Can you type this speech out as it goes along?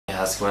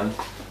ask one.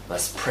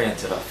 Let's pray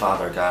unto the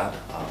Father God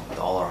with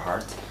all our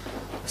heart.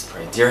 Let's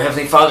pray. Dear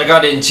Heavenly Father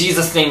God, in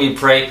Jesus' name we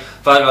pray.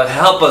 Father God,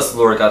 help us,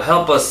 Lord God.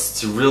 Help us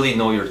to really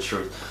know your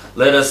truth.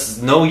 Let us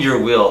know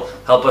your will.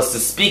 Help us to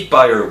speak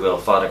by your will,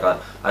 Father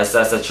God. I just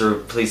ask that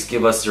you please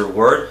give us your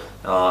word.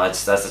 I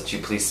just ask that you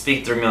please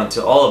speak through me unto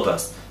all of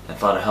us. And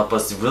Father, help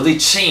us to really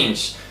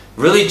change,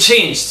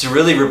 to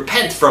really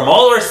repent from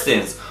all our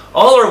sins,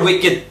 all our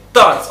wicked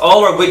thoughts,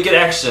 all our wicked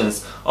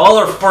actions, all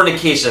our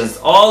fornications,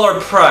 all our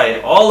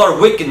pride, all our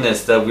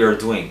wickedness that we are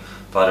doing.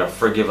 Father,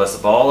 forgive us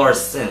of all our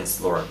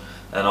sins, Lord,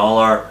 and all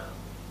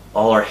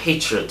our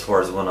hatred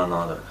towards one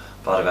another.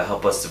 Father God,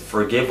 help us to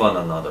forgive one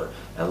another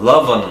and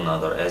love one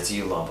another as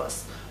you love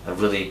us, and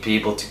really be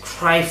able to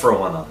cry for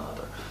one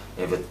another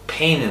and with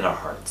pain in our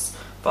hearts.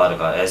 Father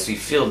God, as we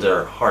feel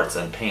their hearts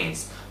and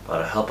pains,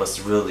 Father, help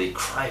us really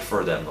cry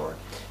for them, Lord.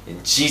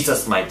 In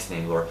Jesus' mighty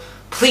name, Lord,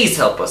 please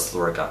help us,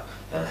 Lord God,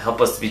 and help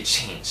us to be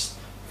changed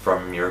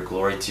from your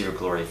glory to your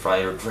glory, by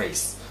your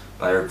grace,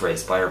 by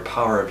your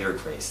power of your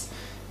grace,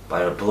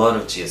 by the blood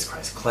of Jesus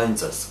Christ.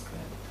 Cleanse us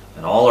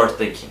and all our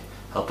thinking.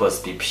 Help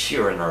us be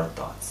pure in our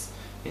thoughts.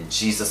 In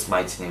Jesus'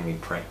 mighty name we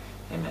pray.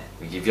 Amen.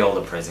 We give you all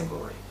the praise and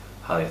glory.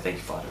 Hallelujah. Thank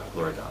you, Father.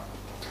 Glory to God.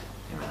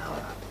 Amen.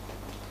 Hallelujah.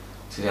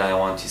 Today I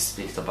want to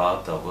speak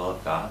about the will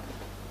of God.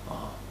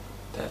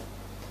 That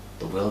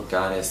the will of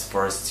God is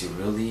for us to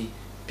really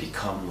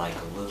become like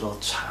a little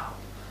child.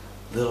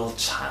 Little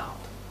child.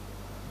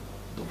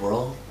 The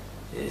world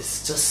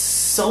is just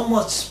so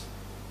much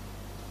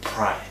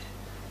pride.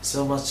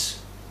 So much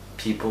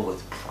people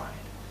with pride.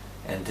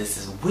 And this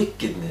is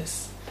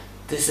wickedness.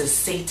 This is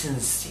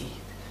Satan's seed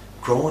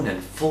growing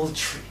in full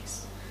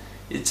trees.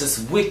 It's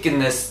just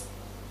wickedness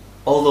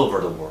all over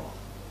the world.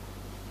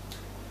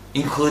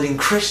 Including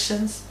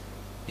Christians,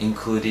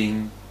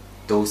 including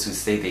those who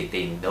say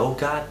they know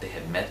God, they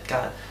have met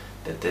God,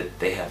 that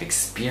they have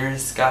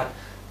experienced God,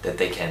 that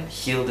they can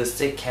heal the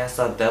sick, cast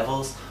out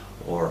devils,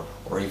 or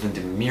even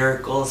do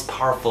miracles,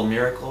 powerful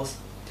miracles.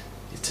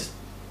 It's just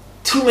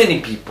too many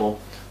people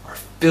are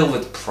filled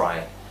with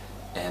pride,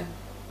 and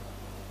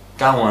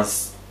God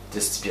wants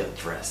this to be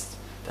addressed.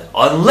 That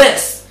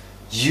unless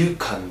you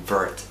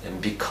convert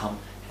and become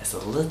as a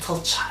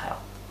little child,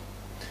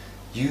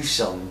 you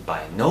shall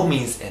by no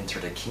means enter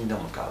the kingdom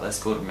of God.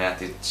 Let's go to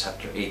Matthew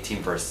chapter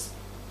 18 verse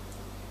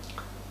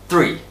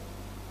 3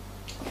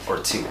 or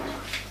 2.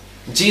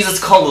 Jesus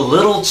called a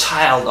little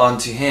child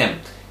unto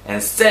him,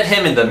 and set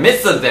him in the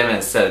midst of them,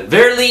 and said,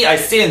 Verily I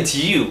say unto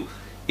you,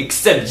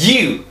 except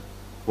you,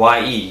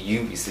 y-e,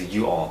 you, so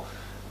you all,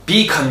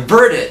 be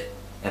converted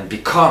and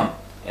become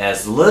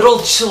as little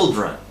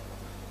children,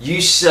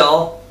 you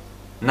shall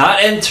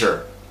not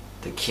enter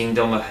the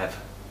kingdom of heaven.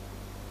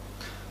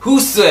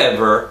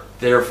 Whosoever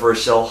therefore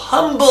shall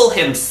humble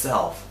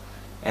himself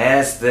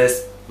as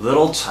this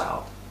little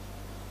child,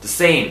 the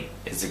same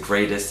is the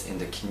greatest in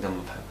the kingdom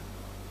of heaven.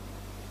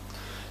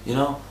 You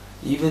know,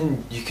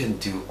 even you can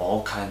do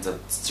all kinds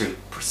of street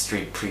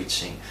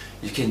preaching.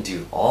 You can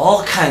do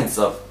all kinds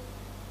of,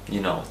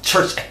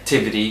 church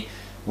activity,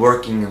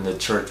 working in the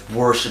church,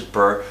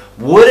 worshiper,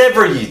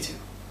 whatever you do.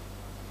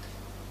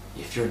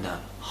 If you're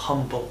not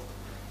humble,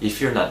 if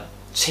you're not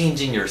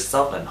changing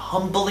yourself and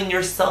humbling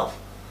yourself,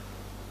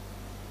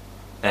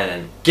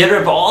 and get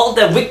rid of all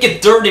that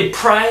wicked, dirty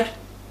pride,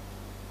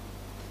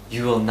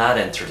 you will not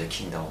enter the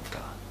kingdom of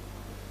God.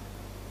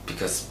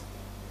 Because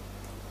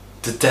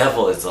the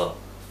devil is a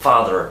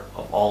father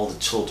of all the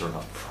children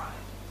of pride.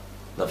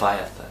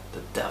 Leviathan,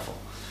 the devil,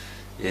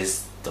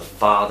 is the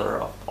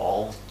father of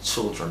all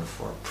children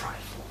who are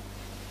prideful.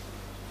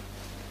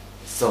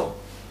 So,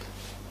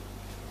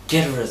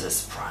 get rid of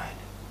this pride.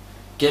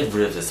 Get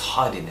rid of this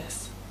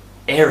haughtiness,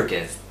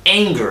 arrogance,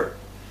 anger.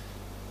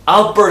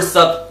 Outbursts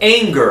of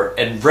anger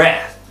and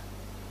wrath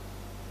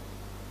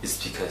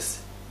is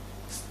because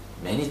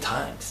many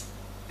times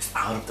it's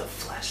out of the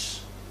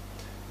flesh.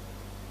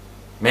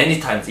 Many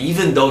times,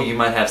 even though you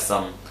might have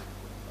some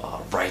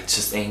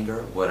righteous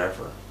anger,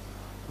 whatever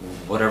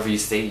you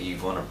say, you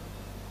want to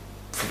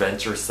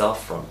prevent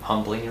yourself from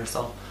humbling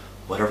yourself,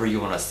 whatever you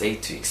want to say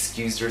to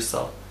excuse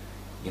yourself,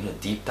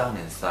 deep down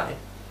inside,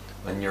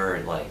 when you're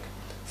like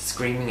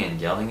screaming and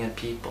yelling at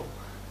people,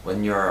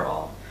 when you're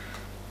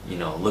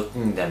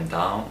looking them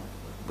down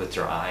with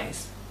your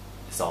eyes,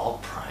 it's all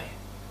pride.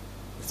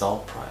 It's all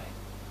pride.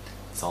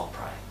 It's all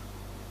pride.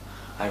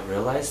 I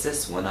realized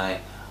this when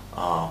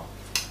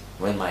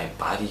when my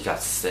body got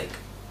sick.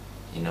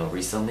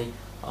 Recently,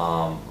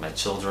 my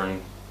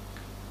children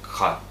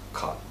caught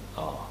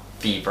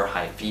fever,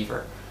 high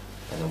fever,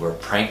 and we were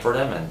praying for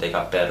them, and they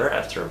got better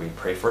after we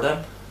prayed for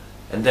them.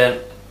 And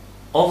then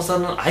all of a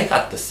sudden, I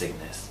got the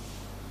sickness.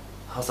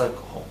 I was like,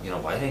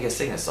 why did I get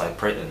sickness? So I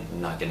prayed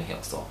and not getting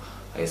healed. So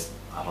I guess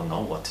I don't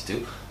know what to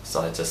do.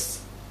 So I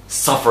just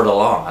suffered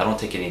along. I don't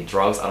take any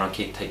drugs. I don't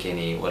take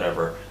any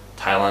whatever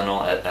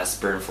Tylenol,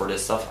 aspirin for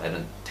this stuff. I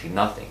didn't take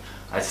nothing.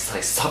 I just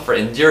suffer,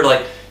 and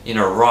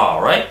you're raw,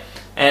 right?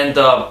 And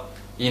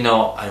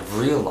I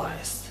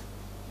realized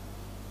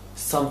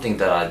something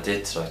that I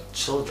did to the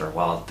children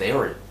while they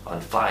were on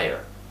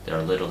fire.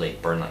 They're literally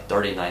burn like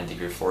 39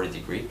 degree, 40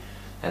 degree,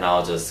 and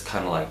I'll just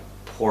kind of like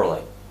pour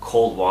like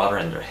cold water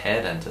in their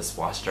head and just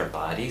wash their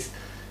bodies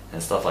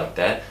and stuff like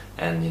that.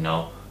 And you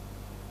know,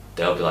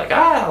 they'll be like,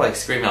 ah, like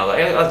screaming. I was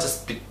like, I'll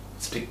just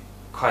speak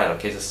quiet,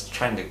 okay, just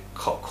trying to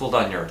cool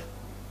down your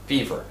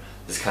fever,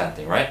 this kind of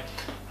thing, right?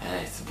 And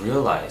I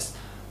realized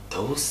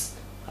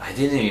I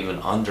didn't even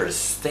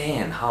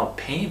understand how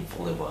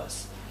painful it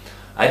was.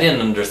 I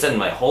didn't understand.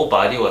 My whole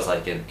body was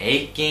like an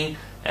aching,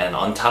 and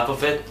on top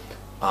of it,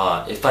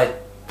 if I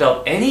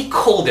felt any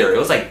cold air, it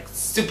was like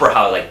super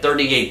hot, like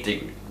 38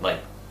 degrees, like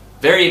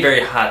very,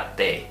 very hot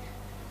day.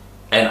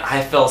 And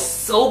I felt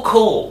so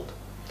cold.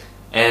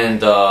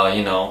 And,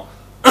 you know,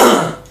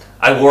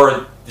 I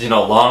wore, you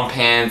know, long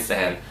pants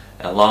and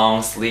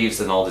long sleeves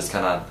and all this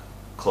kind of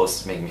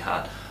clothes to make me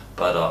hot.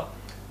 But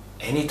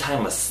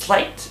anytime a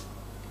slight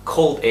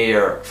cold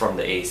air from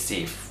the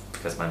AC,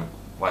 because my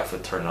wife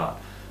would turn it on,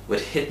 would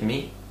hit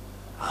me,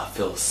 I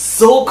feel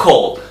so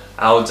cold.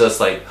 I would just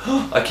like,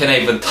 I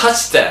can't even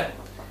touch that.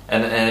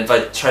 And if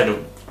I try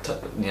to,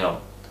 you know,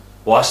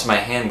 wash my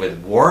hand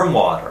with warm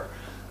water,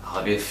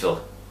 I'll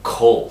feel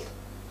cold.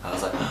 I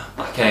was like,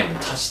 I can't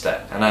even touch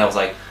that. And I was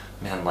like,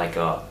 man, like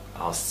I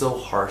was so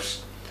harsh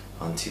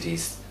onto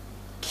these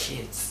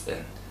kids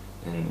and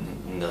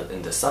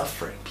in the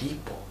suffering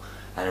people.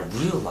 And I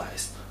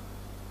realized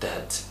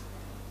that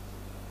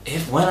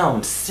when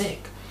I'm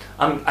sick,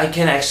 I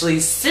can actually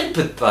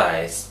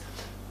sympathize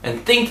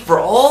and think for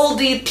all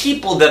the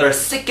people that are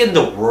sick in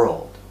the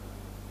world.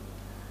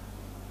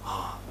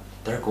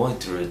 They're going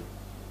through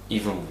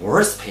even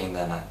worse pain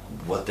than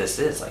what this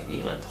is, like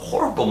even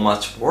horrible,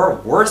 much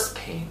worse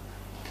pain.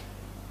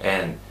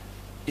 And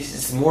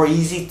it's more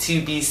easy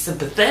to be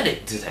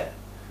sympathetic to that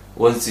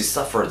once you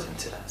suffered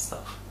into that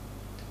stuff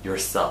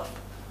yourself.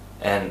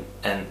 And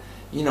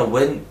you know,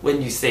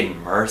 when you say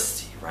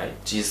mercy, right?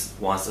 Jesus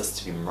wants us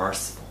to be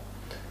merciful.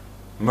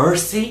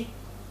 Mercy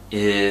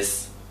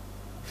is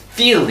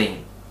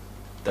feeling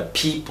the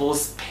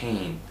people's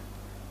pain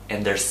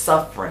and their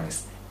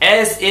sufferings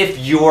as if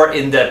you're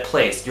in that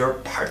place. You're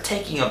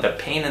partaking of the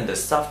pain and the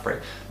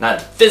suffering.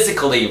 Not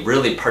physically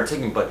really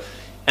partaking, but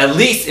at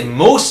least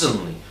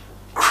emotionally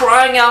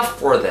crying out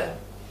for them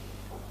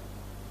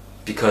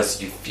because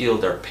you feel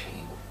their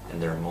pain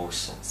and their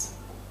emotions.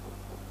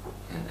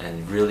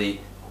 And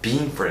really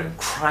being for them,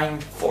 crying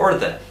for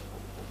them.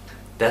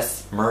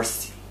 That's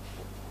mercy.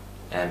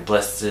 And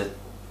blessed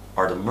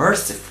are the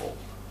merciful,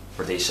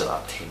 for they shall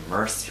obtain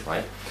mercy,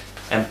 right?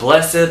 And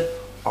blessed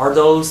are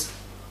those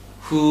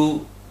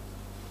who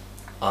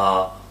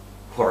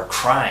are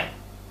crying.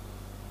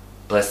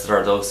 Blessed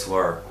are those who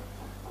are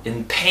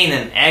in pain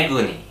and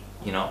agony,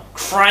 you know,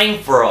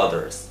 crying for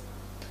others,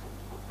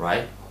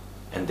 right?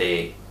 And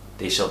they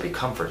shall be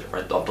comforted,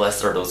 right?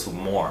 Blessed are those who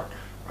mourn,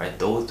 right?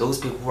 Those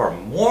people who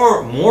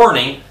are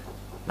mourning,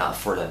 not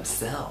for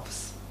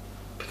themselves,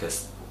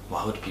 because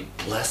why would it be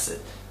blessed?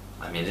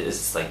 I mean,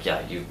 it's like,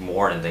 yeah, you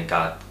mourn and then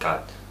God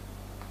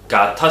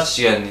touched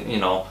you and, you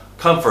know,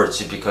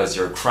 comforts you because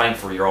you're crying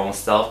for your own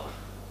self.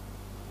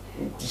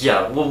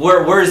 Yeah, well,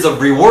 where is the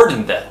reward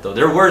in that, though?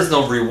 There is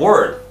no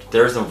reward.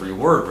 There's no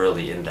reward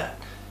really in that,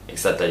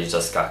 except that you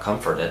just got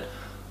comforted.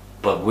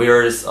 But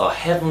where is a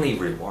heavenly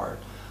reward?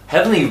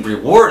 Heavenly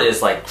reward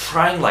is like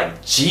crying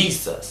like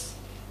Jesus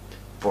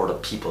for the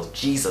people.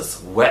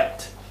 Jesus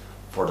wept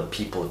for the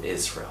people of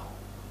Israel.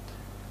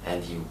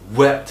 And he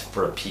wept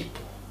for the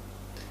people.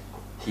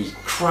 He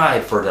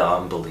cried for the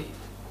unbelief.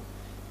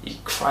 He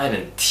cried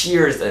in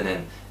tears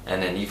and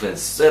then even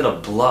sweat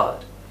of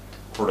blood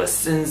for the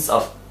sins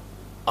of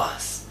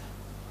us,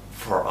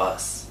 for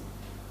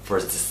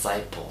his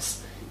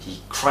disciples.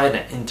 He cried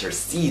and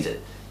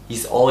interceded.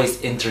 He's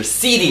always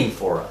interceding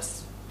for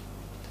us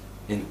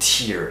in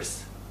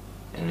tears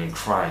and in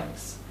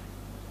cryings,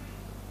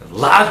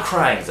 loud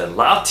cryings and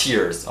loud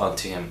tears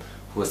unto him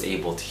who was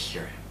able to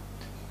hear him.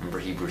 Remember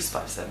Hebrews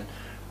 5:7.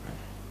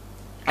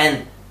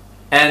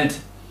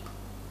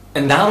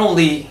 And not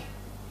only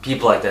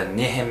people like that,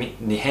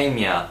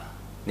 Nehemiah,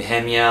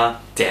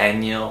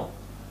 Daniel,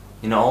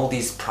 you know, all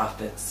these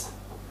prophets,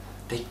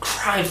 they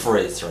cried for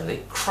Israel.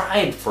 They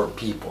cried for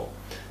people.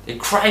 They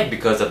cried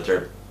because of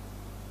their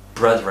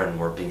brethren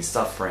were being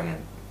suffering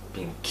and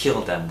being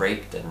killed and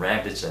raped and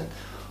ravaged and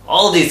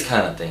all these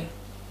kind of things,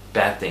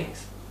 bad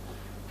things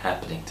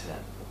happening to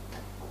them.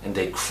 And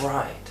they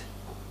cried.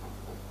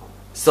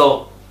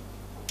 So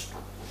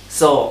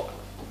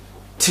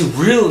to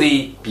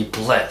really be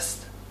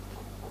blessed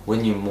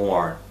when you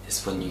mourn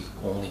is when you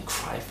only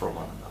cry for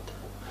one another.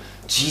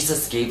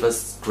 Jesus gave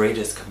us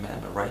greatest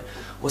commandment, right?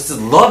 Was to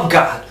love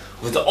God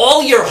with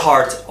all your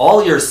heart,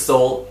 all your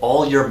soul,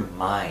 all your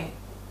mind.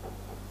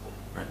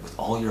 Right? With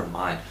all your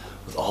mind,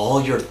 with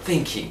all your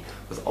thinking,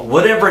 with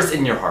whatever is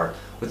in your heart,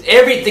 with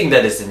everything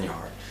that is in your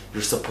heart.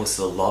 You're supposed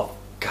to love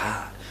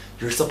God.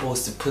 You're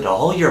supposed to put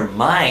all your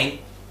mind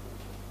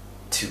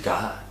to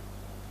God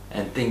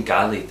and think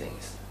godly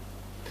things.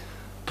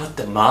 But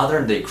the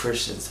modern day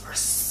Christians are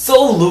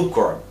so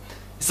lukewarm.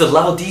 It's a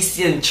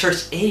Laodicean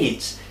church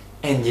age,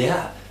 and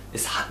yeah,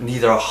 it's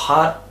neither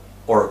hot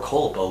or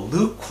cold, but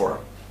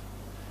lukewarm.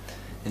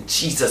 And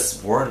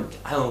Jesus warned,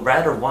 I would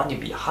rather want you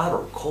to be hot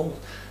or cold,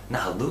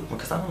 not lukewarm,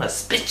 because I'm going to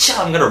spit you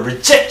out, I'm going to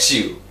reject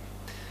you.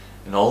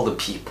 And all the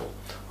people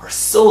are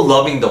so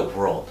loving the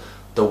world.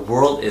 The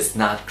world is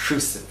not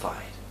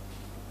crucified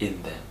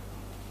in them.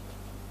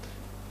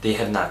 They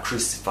have not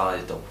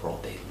crucified the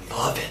world. They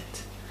love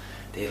it.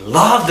 They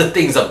love the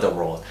things of the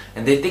world.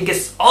 And they think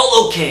it's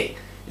all okay.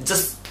 It's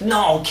just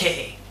not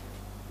okay.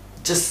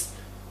 They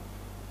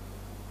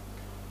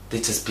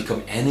just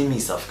become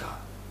enemies of God.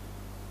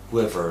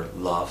 Whoever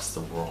loves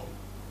the world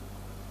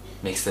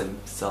makes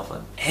themselves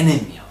an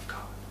enemy of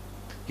God.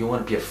 You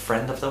want to be a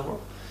friend of the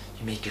world?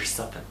 You make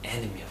yourself an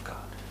enemy of God.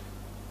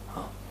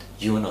 Huh?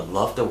 You want to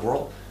love the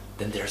world?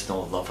 Then there's no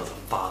love of the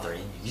Father in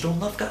you. You don't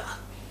love God.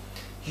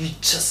 You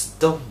just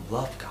don't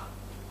love God.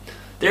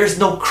 There's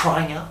no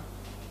crying out.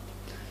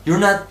 You're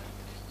not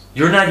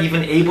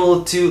even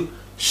able to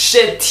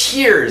shed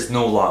tears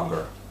no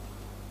longer.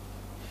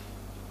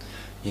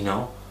 You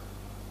know,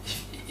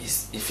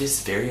 if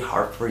it's very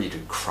hard for you to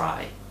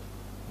cry,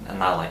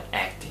 not like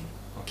acting,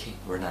 okay?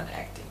 We're not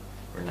acting.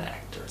 We're not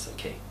actors,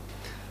 okay?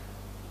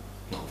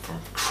 No,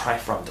 cry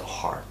from the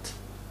heart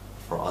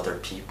for other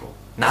people.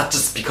 Not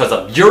just because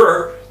of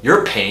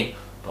your pain,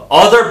 but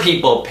other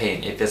people's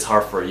pain. If it's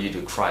hard for you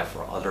to cry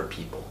for other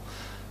people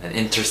and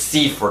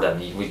intercede for them,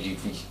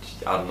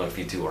 I don't know if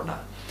you do or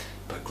not,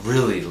 but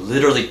really,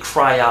 literally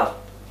cry out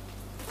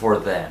for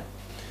them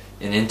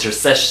in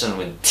intercession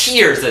with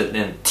tears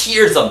and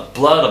tears of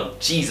blood of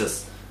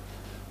Jesus.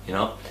 You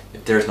know,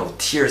 if there's no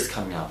tears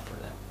coming out for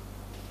them,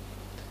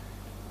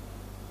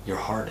 your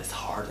heart is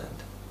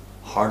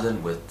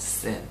hardened with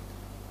sin,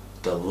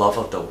 the love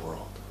of the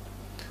world,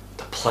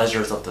 the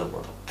pleasures of the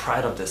world, the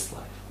pride of this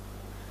life.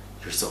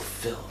 You're so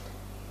filled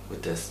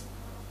with this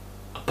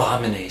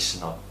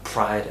abomination of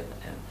pride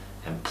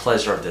and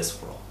pleasure of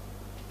this world.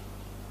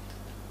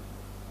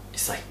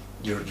 It's like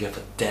you have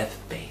a dead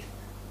faith.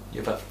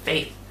 You have a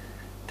faith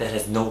that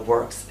has no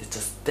works. It's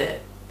just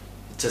dead.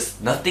 It's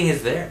just nothing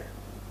is there.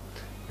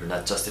 You're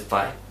not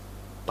justified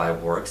by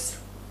works,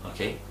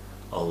 okay,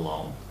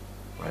 alone,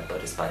 right?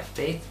 But it's by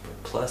faith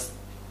plus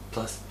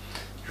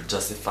you're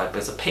justified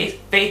because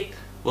faith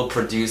will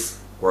produce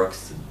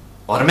works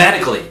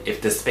automatically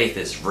if this faith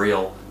is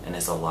real and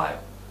is alive.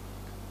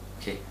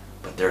 Okay,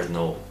 but there's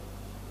no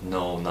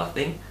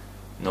nothing,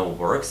 no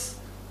works,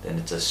 then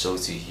it just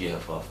shows you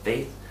have a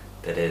faith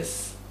that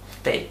is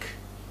fake,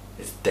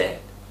 it's dead,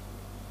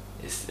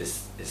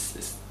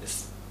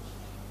 it's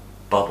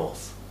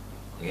bubbles.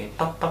 Okay,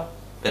 pop pop,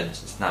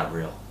 finish. It's not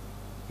real.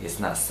 It's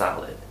not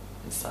solid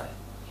inside.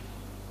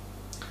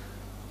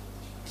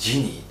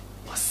 You need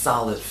a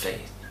solid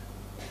faith.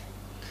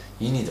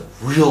 You need a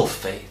real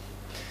faith.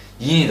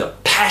 You need a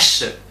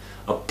passion,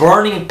 a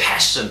burning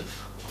passion, a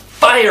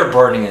fire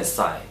burning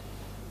inside.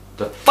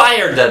 The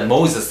fire that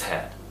Moses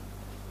had.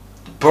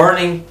 The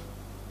burning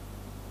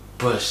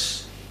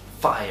bush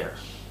fire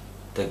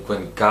that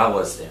when God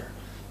was there.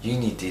 You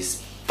need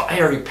this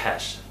fiery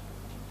passion.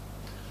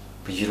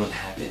 But you don't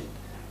have it.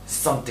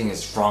 Something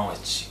is wrong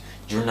with you.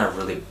 You're not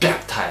really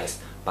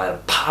baptized by the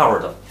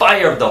power, the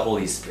fire of the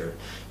Holy Spirit.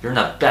 You're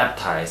not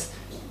baptized,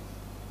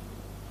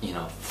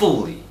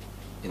 fully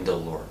in the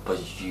Lord,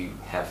 but you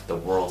have the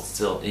world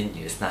still in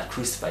you. It's not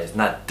crucified. It's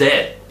not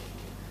dead.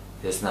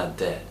 It's not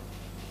dead.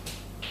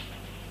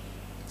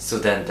 So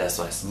then that's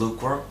why it's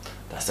lukewarm.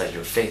 That's why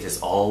your faith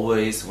is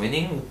always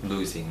winning,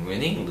 losing,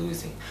 winning,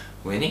 losing,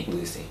 winning,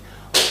 losing.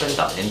 Up and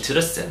down, into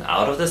the sin,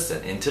 out of the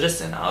sin, into the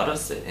sin, out of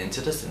sin,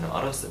 into the sin,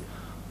 out of sin.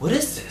 What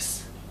is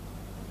this?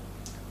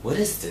 What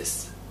is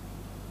this?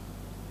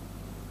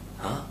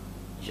 Huh?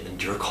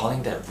 You're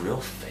calling that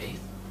real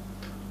faith?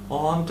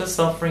 Oh, I'm just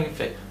suffering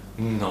faith.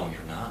 No,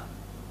 you're not.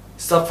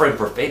 Suffering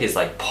for faith is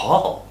like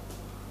Paul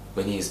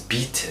when he's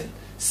beaten,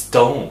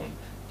 stoned,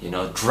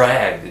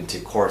 dragged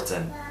into courts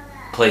and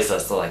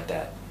places like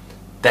that.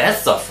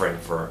 That's suffering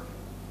for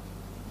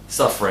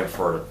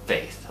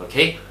faith,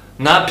 okay?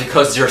 Not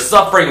because you're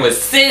suffering with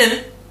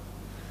sin.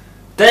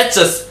 That's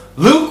just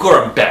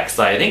lukewarm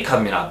backsliding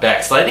coming out,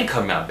 backsliding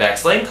coming out,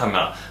 backsliding coming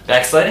out,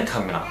 backsliding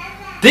coming out.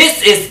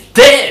 This is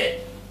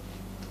dead.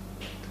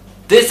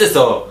 This is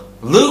a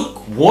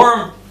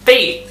lukewarm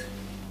faith.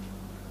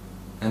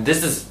 And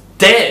this is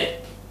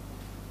dead.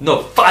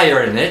 No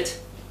fire in it.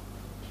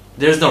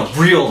 There's no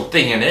real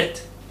thing in it.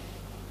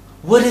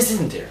 What is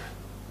in there?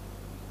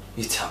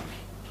 You tell me.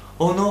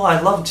 Oh no, I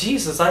love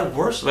Jesus. I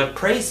worship, I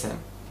praise Him.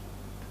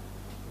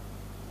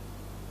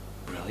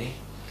 Really?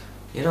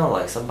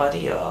 Like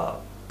somebody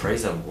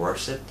praise and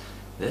worship.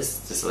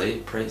 This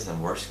lady praise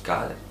and worship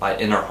God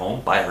in her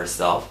home by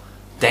herself,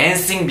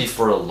 dancing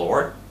before the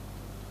Lord,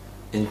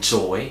 in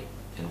joy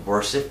and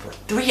worship for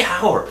 3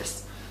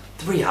 hours.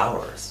 3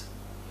 hours.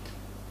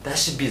 That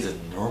should be the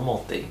normal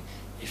thing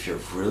if you're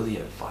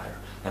really on fire.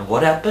 And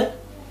what happened?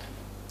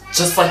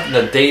 Just like in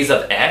the days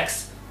of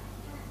Acts,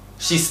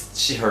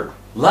 she heard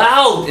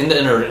loud in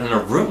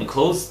her room,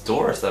 closed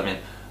doors.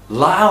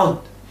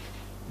 Loud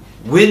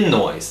wind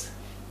noise,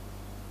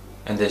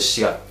 and then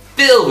she got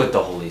filled with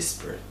the Holy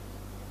Spirit,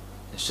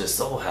 and It's just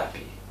so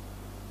happy.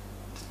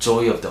 The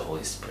joy of the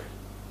Holy Spirit.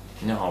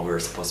 You know how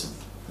we're supposed to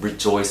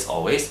rejoice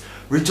always?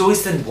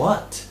 Rejoice in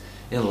what?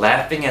 In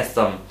laughing at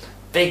some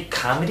fake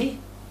comedy?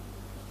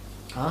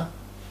 Huh?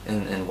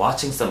 In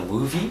watching some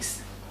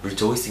movies?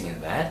 Rejoicing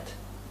in that?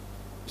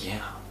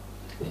 Yeah.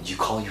 And you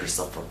call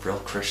yourself a real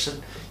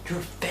Christian? You're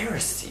a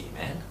Pharisee,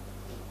 man.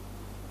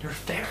 You're a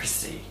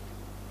Pharisee.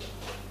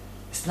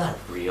 It's not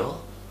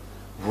real.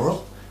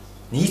 World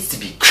needs to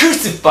be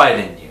crucified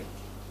in you.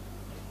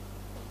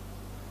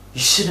 You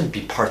shouldn't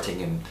be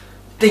partaking in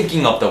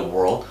thinking of the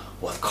world.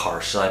 What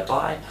car should I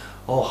buy?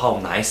 Oh,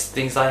 how nice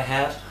things I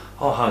have.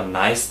 Oh, how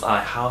nice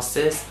my house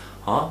is.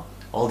 Huh?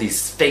 All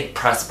these fake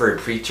prosperity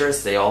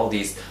preachers, they all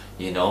these,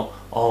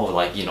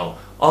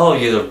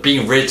 oh,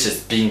 being rich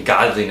is being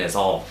godliness.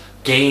 Oh,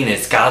 gain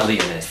is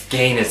godliness.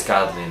 Gain is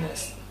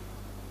godliness.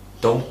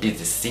 Don't be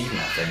deceived,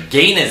 my friend.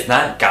 Gain is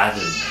not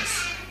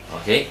godliness.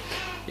 Okay?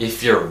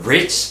 If you're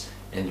rich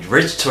and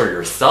rich to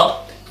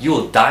yourself, you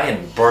will die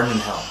and burn in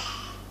hell.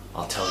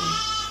 I'll tell you.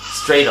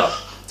 Straight up.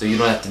 So you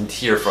don't have to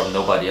hear from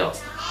nobody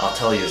else. I'll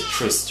tell you the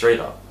truth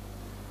straight up.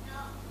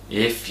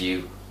 If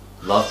you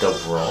love the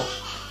world,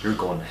 you're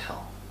going to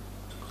hell.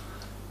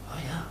 Oh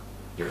yeah,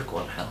 you're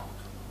going to hell.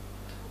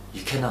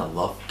 You cannot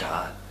love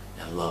God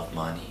and love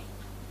money.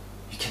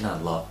 You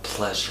cannot love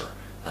pleasure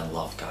and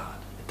love God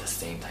at the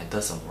same time. It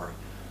doesn't work.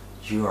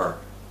 You're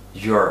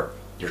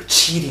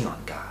cheating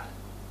on God.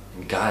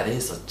 And God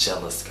is a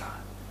jealous God.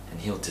 And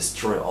He'll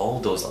destroy all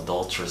those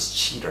adulterous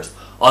cheaters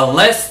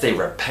unless they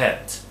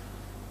repent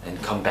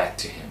and come back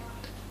to Him.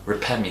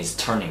 Repent means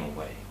turning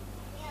away.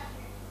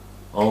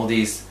 All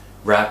these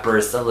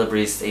rappers,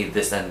 celebrities say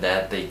this and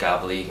that, they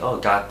gobbly, oh,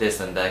 got this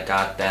and that,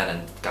 got that,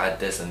 and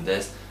got this and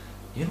this.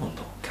 You don't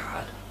know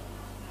God.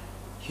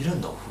 You don't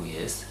know who He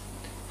is.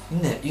 You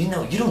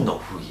don't know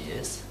who He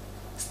is.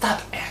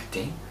 Stop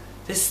acting.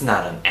 This is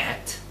not an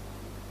act.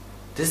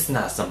 This is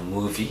not some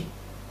movie.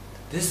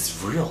 This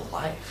is real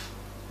life.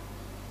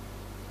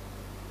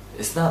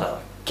 It's not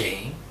a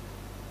game.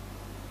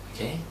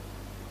 Okay?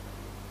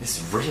 This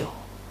is real.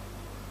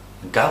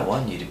 And God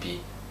wants you to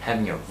be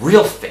having a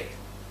real faith.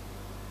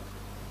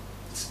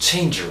 To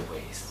change your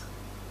ways.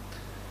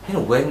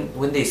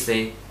 When they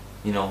say,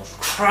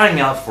 crying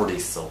out for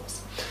these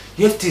souls,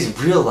 you have to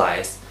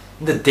realize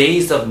in the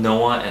days of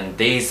Noah and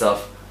days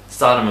of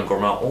Sodom and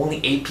Gomorrah, only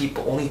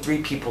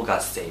 3 people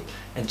got saved.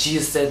 And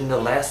Jesus said in the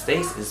last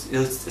days,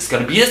 it's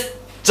going to be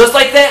just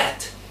like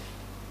that.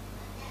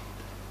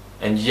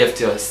 And you have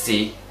to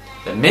see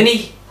that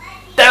many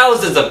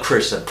thousands of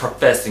Christians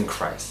professing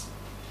Christ.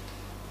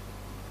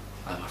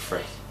 I'm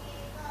afraid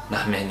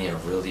not many are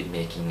really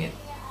making it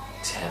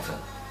to heaven.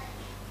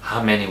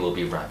 How many will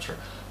be raptured?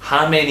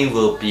 How many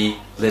will be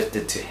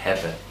lifted to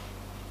heaven?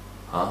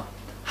 Huh?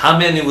 How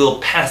many will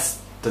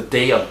pass the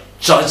day of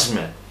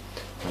judgment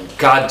when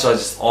God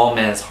judges all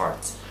man's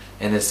hearts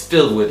and is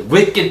filled with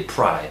wicked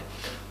pride,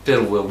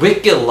 filled with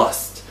wicked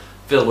lust,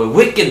 filled with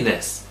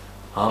wickedness,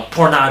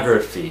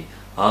 pornography,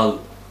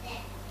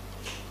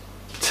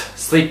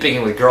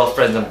 sleeping with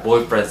girlfriends and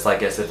boyfriends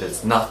like as if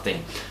it's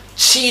nothing,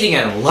 cheating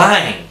and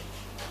lying.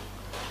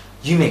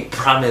 You make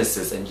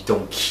promises and you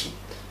don't keep.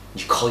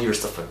 You call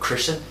yourself a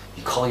Christian,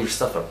 you call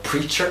yourself a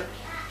preacher,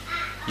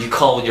 you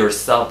call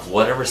yourself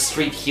whatever,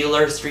 street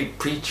healer, street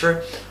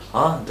preacher,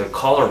 the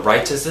caller of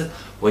righteousness,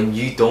 when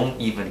you don't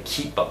even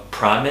keep a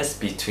promise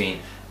between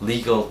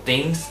legal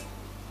things.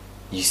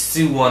 You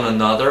sue one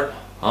another,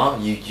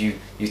 you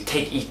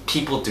take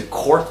people to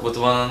court with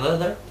one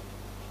another.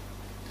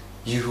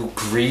 You who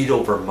greed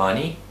over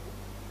money.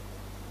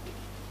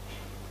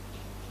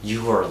 You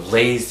who are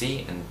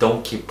lazy and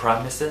don't keep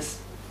promises.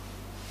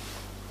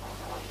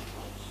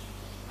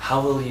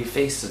 How will you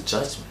face the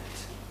judgment?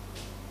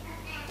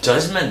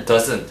 Judgment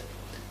doesn't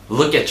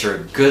look at your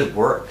good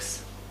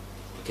works.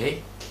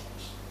 Okay?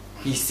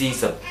 He sees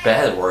the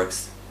bad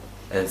works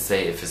and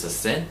say if it's a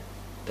sin,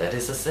 that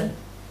is a sin.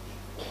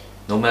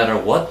 No matter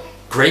what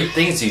great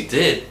things you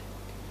did,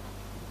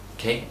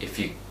 okay, if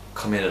you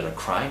committed a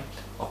crime,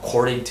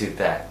 according to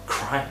that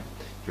crime,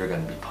 you're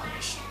going to be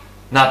punished.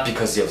 Not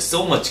because you have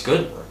so much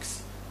good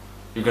works.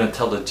 You're going to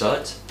tell the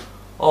judge,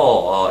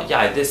 oh, yeah,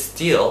 I did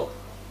steal,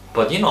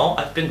 but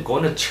I've been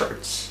going to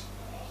church,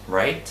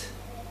 right?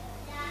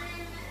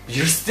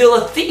 You're still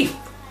a thief.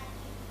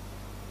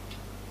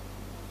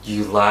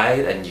 You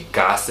lied and you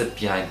gossip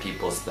behind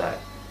people's back.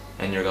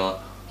 And you're going,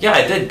 yeah,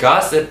 I did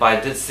gossip, I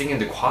did sing in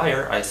the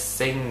choir, I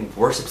sang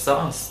worship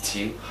songs to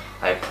you,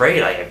 I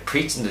prayed, I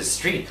preached in the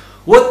street.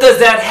 What does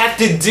that have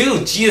to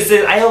do? Jesus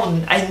said,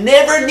 I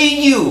never knew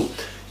you.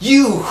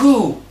 You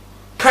who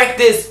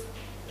practice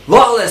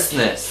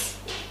lawlessness.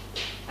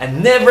 I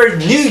never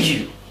knew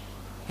you.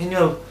 And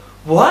you're,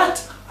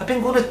 what? I've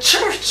been going to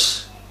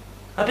church.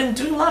 I've been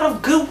doing a lot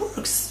of good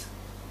works.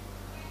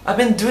 I've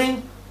been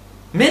doing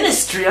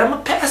ministry. I'm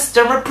a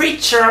pastor. I'm a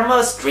preacher. I'm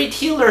a street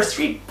healer.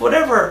 Street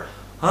whatever.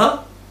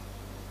 Huh?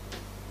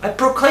 I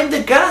proclaim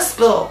the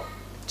gospel.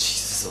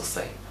 Jesus will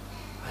say,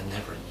 I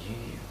never knew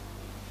you.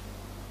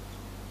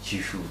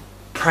 You who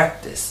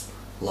practice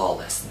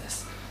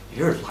lawlessness.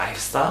 your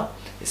lifestyle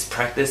is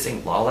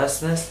practicing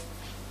lawlessness,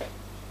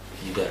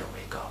 you better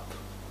wake up.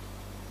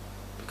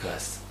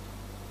 Because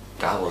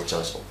God will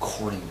judge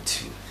according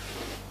to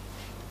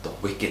the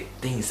wicked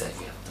things that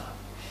you have done.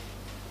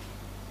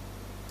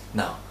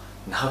 Now,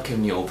 how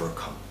can you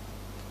overcome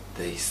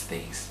these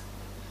things?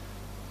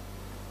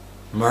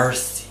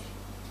 Mercy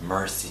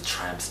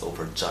triumphs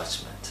over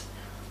judgment,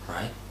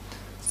 right?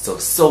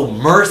 So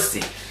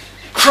mercy,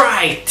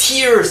 cry,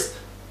 tears,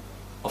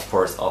 of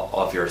course,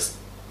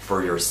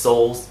 for your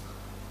souls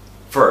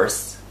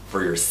first,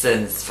 for your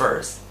sins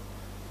first,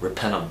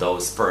 repent of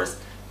those first,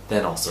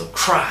 then also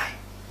cry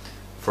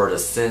for the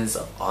sins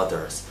of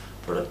others,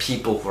 for the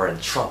people who are in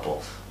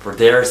trouble, for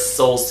their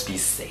souls to be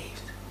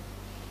saved.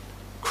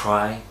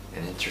 Cry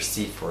and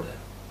intercede for them,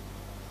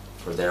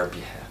 for their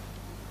behalf.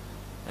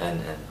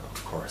 And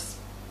of course,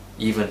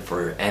 even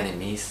for your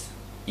enemies,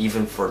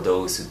 even for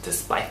those who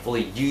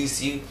despitefully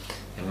use you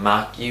and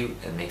mock you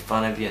and make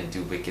fun of you and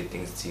do wicked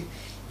things to you,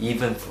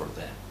 even for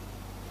them,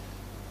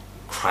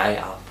 cry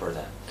out for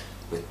them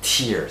with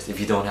tears. If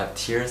you don't have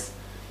tears,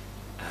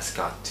 ask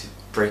God to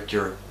break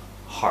your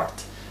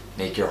heart,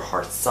 make your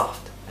heart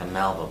soft and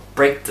malleable.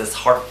 Break this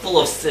heart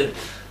full of sin.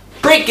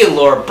 Break it,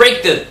 Lord.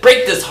 Break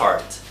this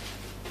heart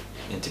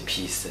into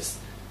pieces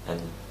and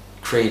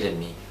create in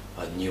me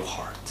a new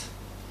heart,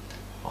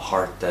 a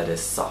heart that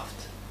is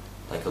soft,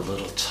 like a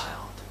little child.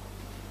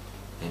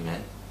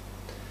 Amen.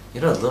 You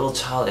know, a little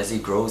child, as he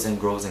grows and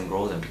grows and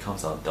grows and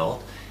becomes an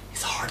adult,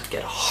 his heart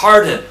gets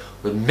hardened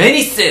with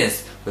many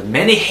sins, with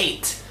many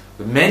hate,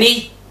 with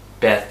many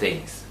bad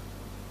things.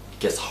 He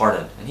gets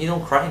hardened and he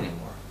don't cry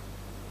anymore.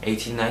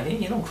 18,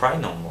 19, he don't cry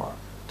no more.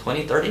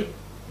 20, 30,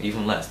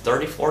 even less.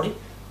 30, 40,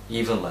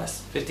 even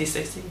less. 50,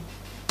 60,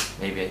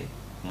 maybe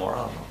more,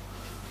 I don't know.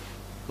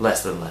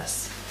 Less than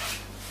less.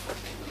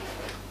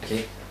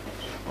 Okay?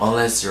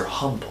 Unless you're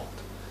humbled,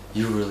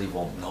 you really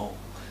won't know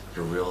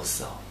your real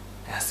self.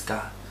 Ask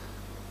God,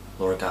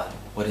 Lord God,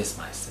 what is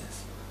my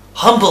sins?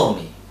 Humble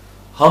me.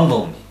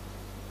 Humble me.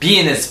 Be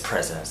in His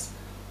presence.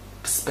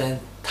 Spend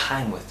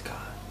time with God.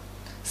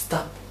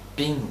 Stop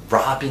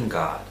robbing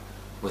God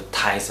with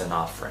tithes and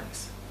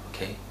offerings.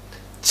 Okay?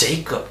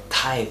 Jacob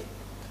tithed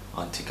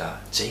unto God.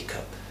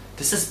 Jacob.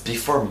 This is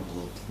before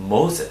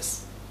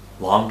Moses.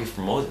 Long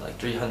before Moses. Like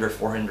 300,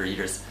 400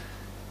 years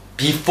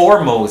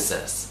before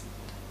Moses.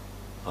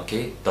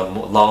 Okay? The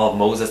law of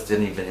Moses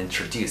didn't even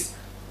introduce.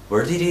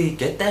 Where did he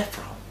get that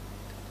from?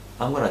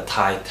 I'm going to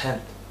tithe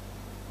 10th.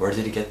 Where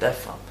did he get that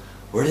from?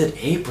 Where did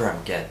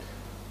Abraham get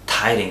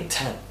tithing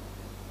 10th?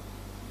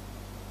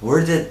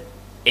 Where did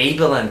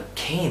Abel and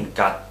Cain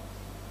got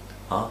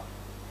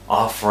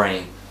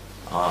offering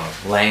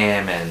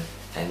lamb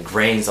and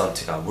grains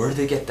unto God? Where did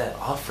they get that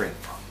offering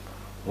from?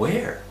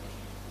 Where?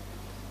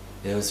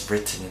 It was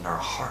written in our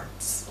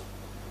hearts.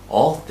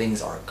 All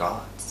things are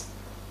God's.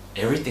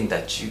 Everything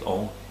that you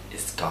own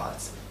is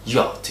God's. You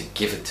ought to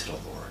give it to the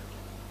Lord.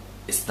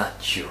 It's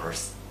not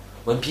yours.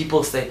 When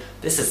people say,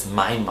 this is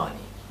my money,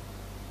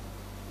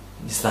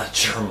 it's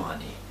not your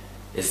money.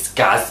 It's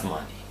God's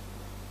money.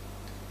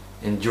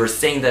 And you're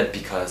saying that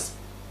because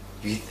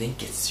you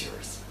think it's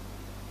yours.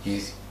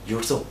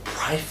 You're so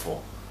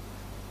prideful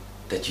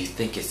that you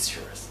think it's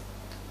yours.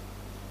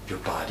 Your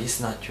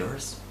body's not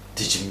yours.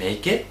 Did you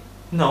make it?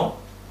 No.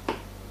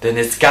 Then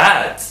it's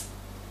God's.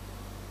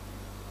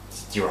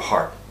 Your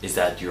heart, is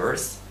that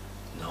yours?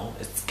 No,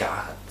 it's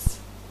God's.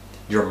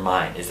 Your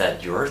mind, is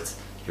that yours?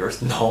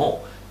 Yours?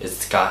 No,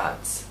 it's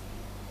God's.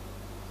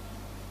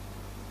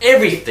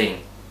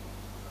 Everything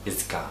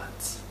is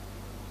God's.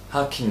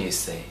 How can you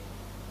say,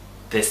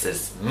 this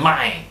is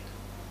mine?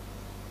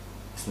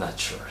 It's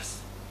not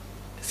yours.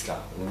 It's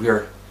God.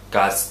 We're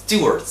God's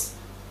stewards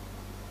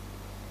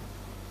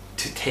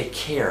to take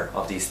care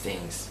of these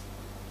things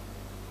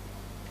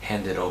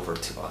handed over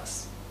to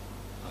us.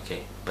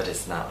 Okay? But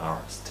it's not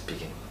ours to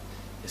begin with.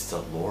 It's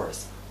the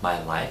Lord's.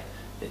 My life,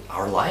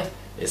 our life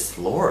is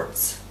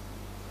Lord's.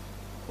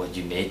 What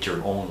you made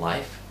your own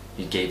life,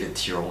 you gave it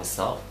to your own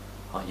self.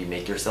 You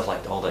make yourself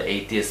like all the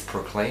atheists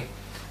proclaim.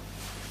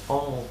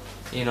 Oh,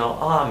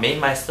 I made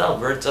myself.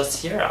 We're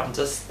just here. I'm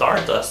just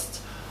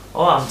stardust.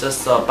 Oh, I'm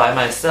just by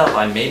myself.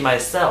 I made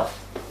myself.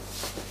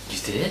 You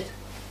did?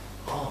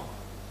 Oh.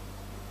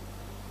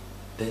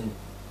 Then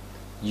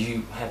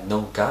you have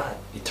no God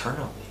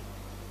eternally.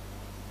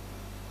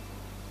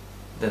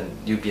 Then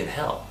you'd be in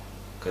hell.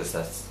 Because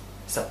that's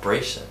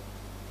separation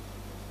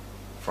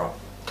from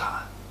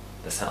God.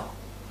 That's hell.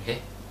 Okay?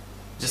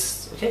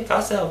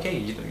 God said, okay,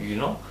 you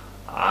know,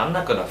 I'm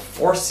not gonna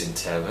force you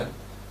into heaven.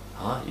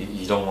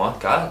 You don't want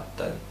God?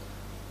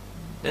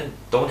 Then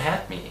don't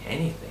have me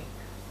anything.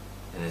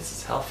 And it's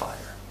just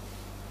hellfire.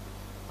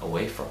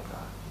 Away from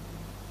God.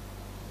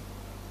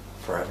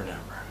 Forever and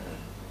ever. And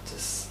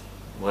just,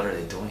 what are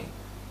they doing?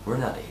 We're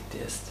not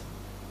atheists.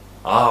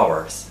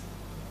 Ours.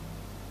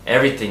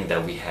 Everything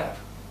that we have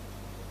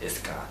is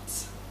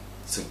God's.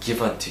 So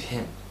give unto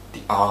Him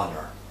the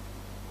honor.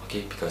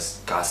 Okay?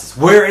 Because God says,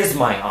 where is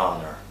my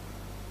honor?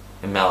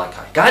 In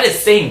Malachi. God is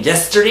saying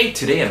yesterday,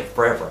 today, and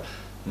forever.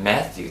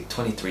 Matthew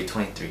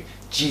 23:23.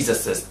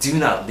 Jesus says, do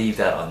not leave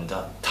that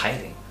undone.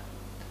 Tithing.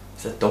 He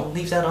said, don't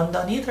leave that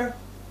undone either.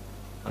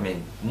 I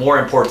mean, more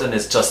important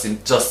is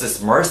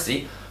justice,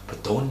 mercy,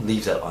 but don't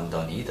leave that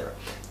undone either.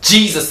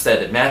 Jesus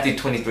said it, Matthew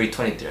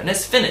 23:23, and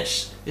it's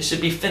finished. It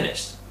should be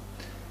finished.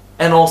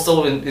 And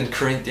also in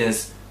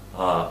Corinthians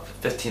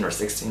 15 or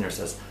 16, it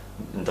says,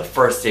 in the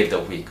first day of the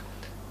week,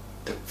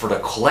 for the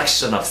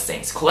collection of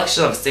saints.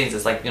 Collection of saints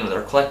is like,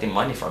 they're collecting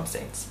money from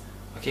saints.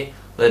 Okay?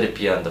 Let it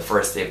be on the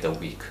first day of the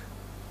week.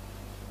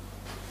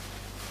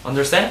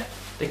 Understand?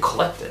 They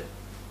collected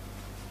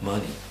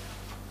money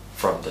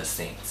from the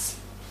saints.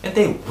 And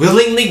they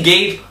willingly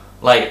gave,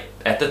 like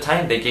at the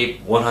time they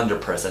gave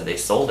 100%. They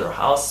sold their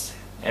house,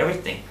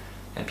 everything.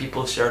 And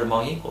people shared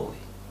among equally.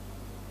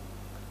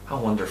 How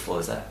wonderful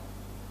is that?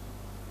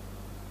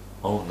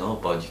 Oh no,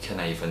 but you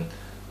cannot even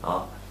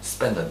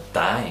spend a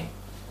dime,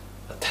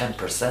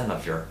 10%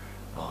 of your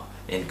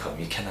income.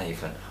 You cannot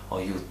even,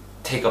 you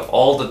take off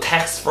all the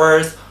tax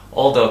first,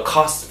 all the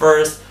costs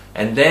first,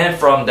 and then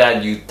from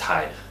that you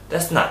tithe.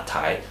 That's not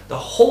tithe. The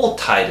whole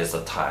tithe is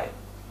a tithe.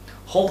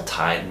 Whole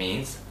tithe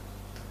means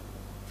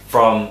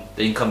from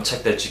the income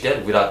check that you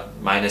get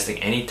without minusing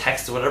any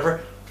tax or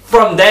whatever,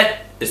 from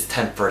that is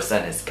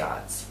 10% is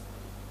God's.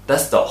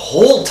 That's the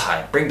whole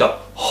tithe. Bring the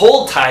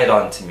whole tithe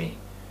onto me.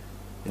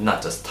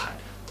 Not just tithe,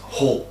 the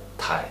whole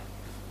tithe.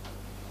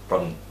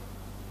 From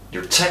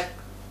your check,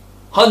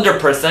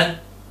 100%,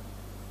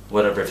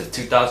 whatever, if it's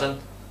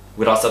 2,000,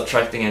 without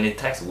subtracting any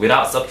tax,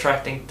 without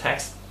subtracting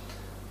tax,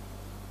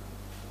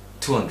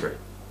 200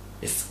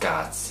 is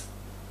God's.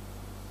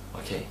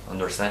 Okay,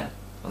 understand?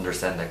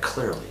 Understand that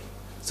clearly.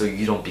 So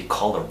you don't be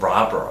called a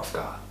robber of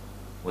God.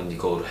 When you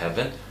go to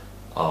heaven,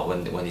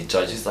 when he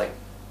judges, like,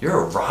 you're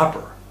a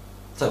robber.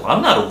 It's like, well,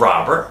 I'm not a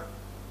robber.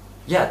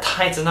 Yeah,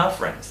 tithes and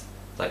offerings.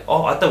 It's like,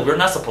 oh, I thought we're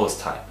not supposed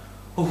to tithe.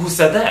 Oh, who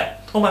said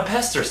that? Oh, my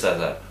pastor said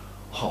that.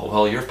 Oh,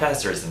 well, your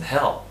pastor is in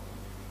hell.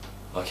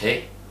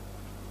 Okay?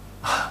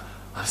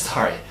 I'm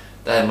sorry.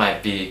 That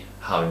might be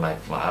how it might,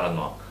 I don't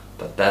know.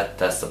 But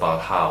that's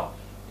about how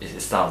it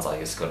sounds like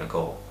it's going to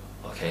go.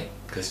 Okay?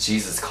 Because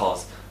Jesus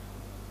calls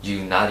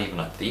you not even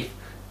a thief,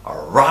 a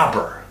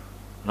robber.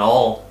 And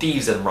all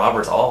thieves and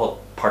robbers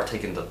all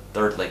partake in the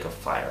third lake of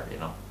fire,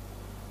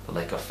 the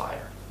lake of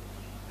fire.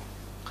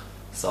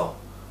 So,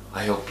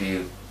 I hope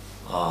you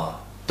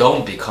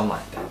don't become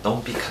like that.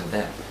 Don't be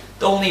condemned.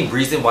 The only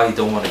reason why you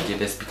don't want to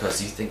give is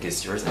because you think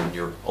it's yours and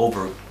you're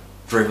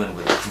overdriven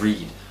with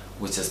greed,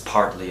 which is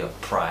partly of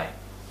pride.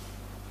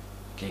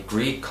 Okay,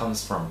 greed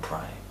comes from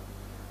pride.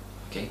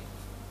 Okay,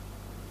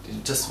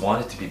 you just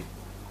want it to be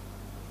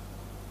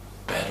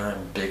better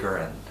and bigger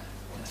and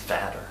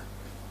fatter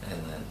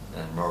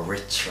and more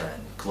richer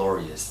and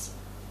glorious.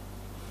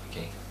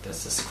 Okay,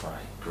 that's just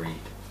pride, greed,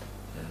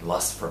 and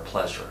lust for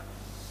pleasure.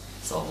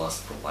 It's all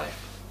lust for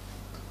life.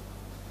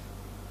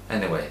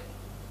 Anyway,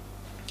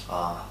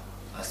 I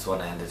just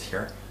want to end it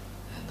here,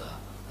 and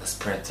let's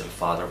pray to the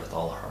Father with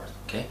all our heart.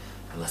 Okay,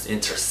 and let's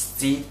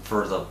intercede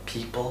for the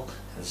people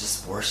and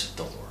just worship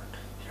the Lord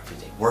every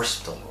day.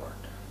 Worship the Lord,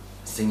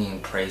 singing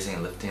and praising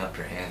and lifting up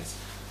your hands.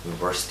 We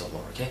worship the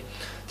Lord. Okay,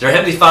 dear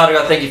Heavenly Father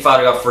God, thank you,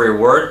 Father God, for your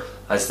word.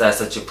 I just ask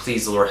that you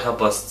please, Lord,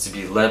 help us to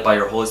be led by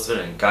your Holy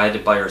Spirit and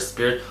guided by your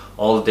Spirit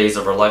all the days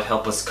of our life.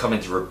 Help us come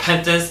into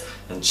repentance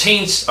and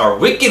change our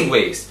wicked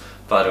ways,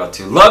 Father God,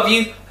 to love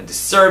you and to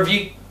serve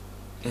you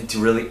and to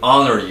really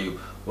honor you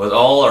with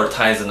all our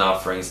tithes and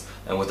offerings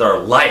and with our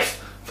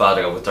life,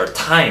 Father God, with our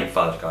time,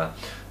 Father God,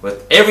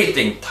 with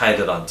everything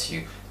tithed unto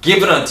you.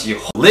 Give it unto you.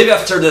 Live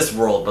after this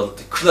world,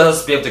 but let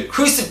us be able to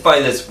crucify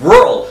this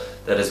world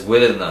that is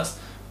within us.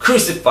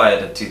 Crucify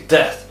it unto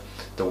death,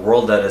 the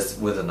world that is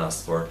within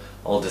us, Lord.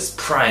 All this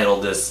pride, all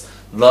this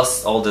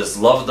lust, all this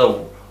love of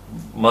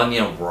the money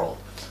and world.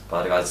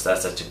 Father God, I just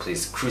ask that you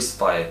please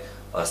crucify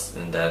us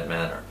in that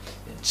manner.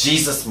 In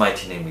Jesus'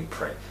 mighty name we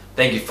pray.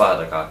 Thank you,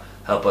 Father God.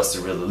 Help us to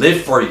really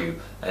live for you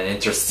and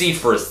intercede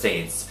for the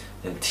saints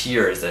in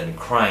tears and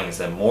cryings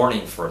and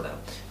mourning for them.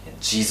 In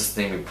Jesus'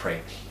 name we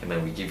pray.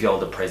 Amen. We give you all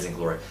the praise and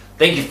glory.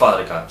 Thank you,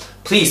 Father God.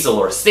 Please, O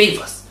Lord, save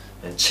us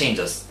and change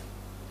us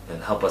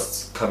and help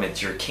us come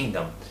into your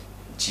kingdom.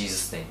 In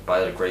Jesus' name,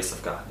 by the grace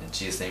of God. In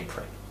Jesus' name we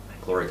pray.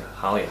 Glory to God.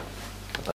 Hallelujah.